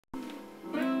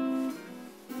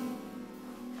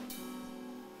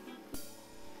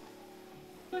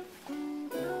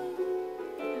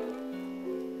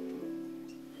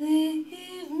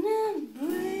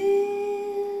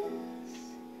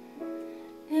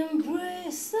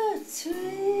caress the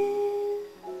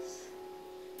trees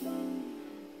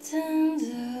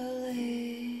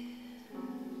tenderly.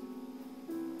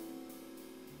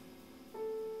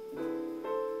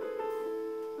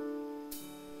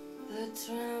 The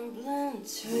trembling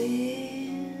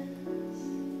trees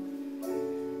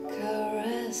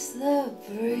caress the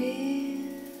breeze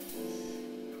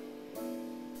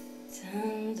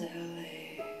tenderly.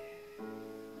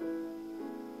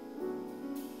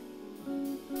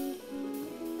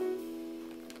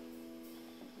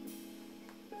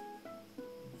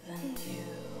 Then you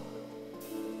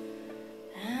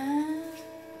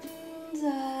and I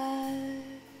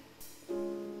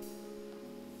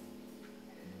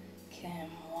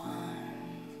came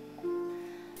wandering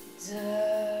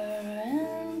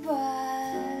by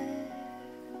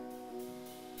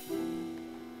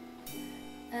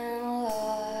and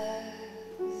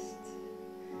lost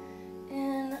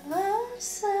in our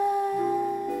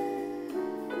sight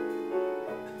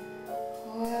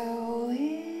were we.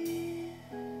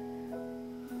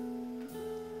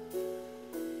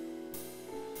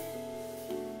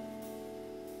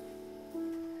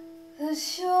 The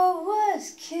shore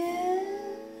was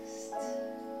kissed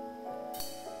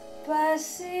by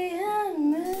sea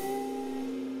and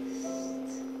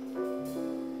mist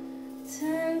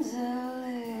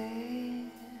tenderly.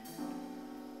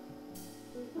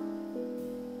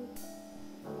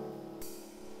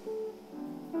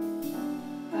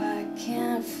 I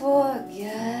can't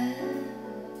forget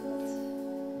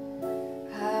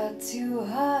how two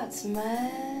hearts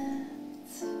met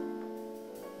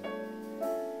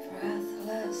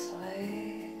breathlessly.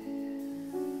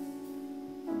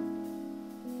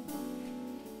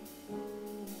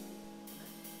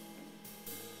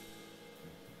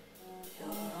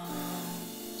 Your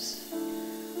arms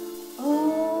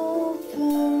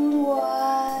opened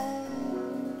wide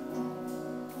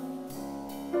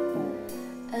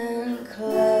and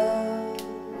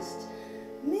closed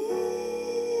me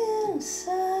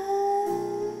inside.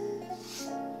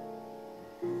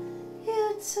 You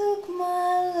took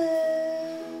my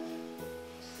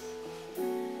lips,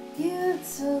 you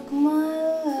took my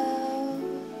love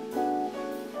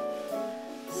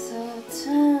so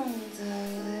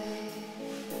tenderly.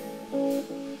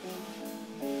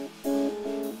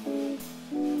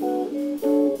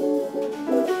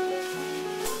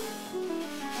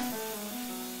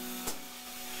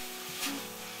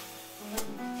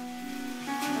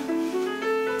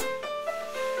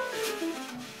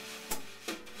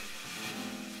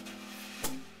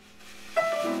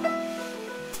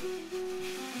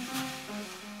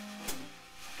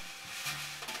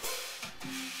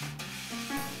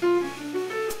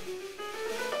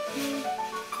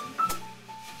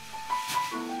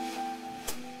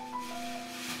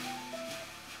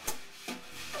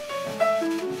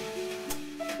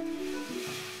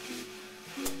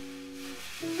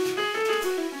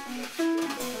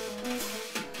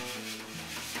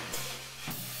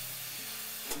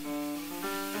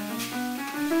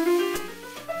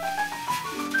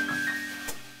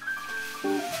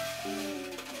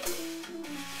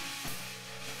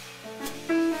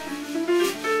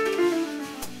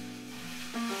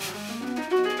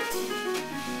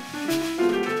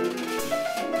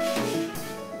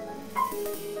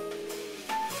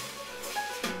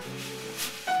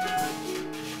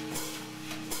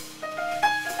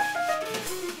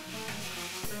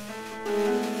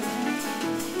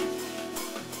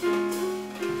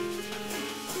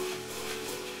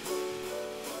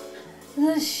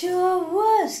 The shore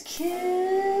was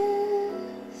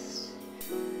kissed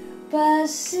by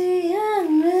sea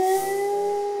and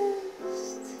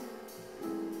mist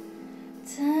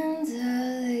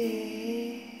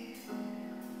tenderly.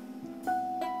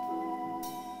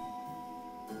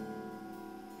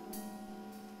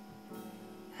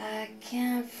 I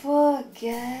can't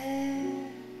forget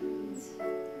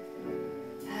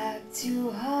how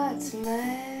two hearts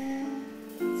met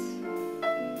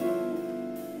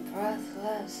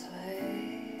breathlessly.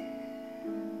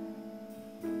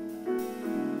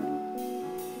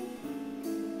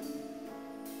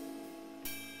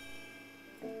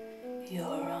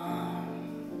 Your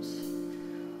arms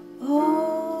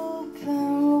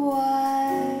open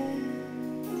wide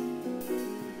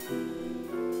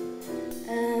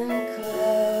and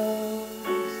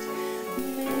closed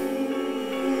me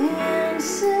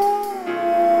inside.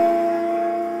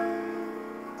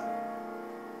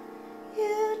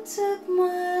 You took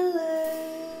my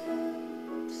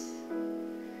lips,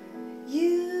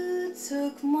 you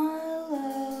took my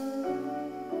love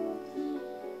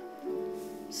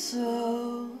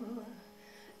so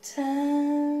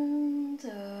tenderly.